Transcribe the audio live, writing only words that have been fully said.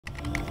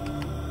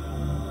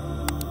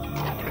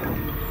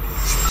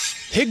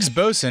Higgs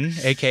Boson,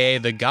 aka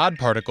the God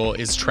particle,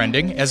 is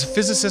trending as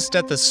physicists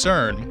at the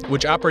CERN,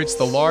 which operates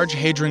the Large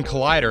Hadron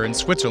Collider in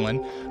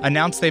Switzerland,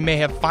 announced they may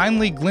have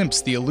finally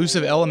glimpsed the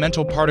elusive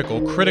elemental particle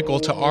critical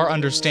to our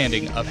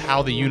understanding of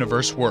how the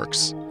universe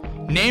works.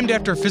 Named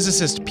after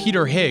physicist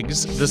Peter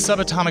Higgs, the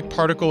subatomic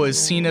particle is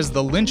seen as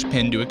the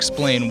lynchpin to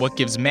explain what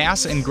gives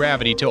mass and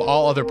gravity to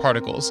all other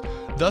particles,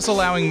 thus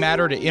allowing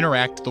matter to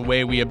interact the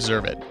way we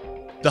observe it.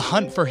 The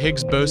hunt for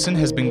Higgs boson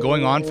has been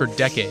going on for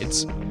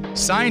decades.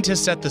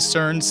 Scientists at the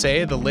CERN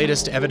say the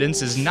latest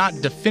evidence is not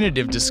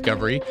definitive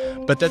discovery,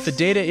 but that the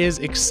data is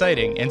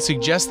exciting and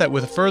suggests that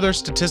with further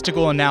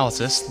statistical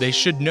analysis, they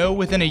should know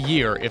within a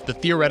year if the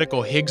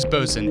theoretical Higgs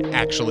boson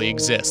actually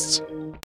exists.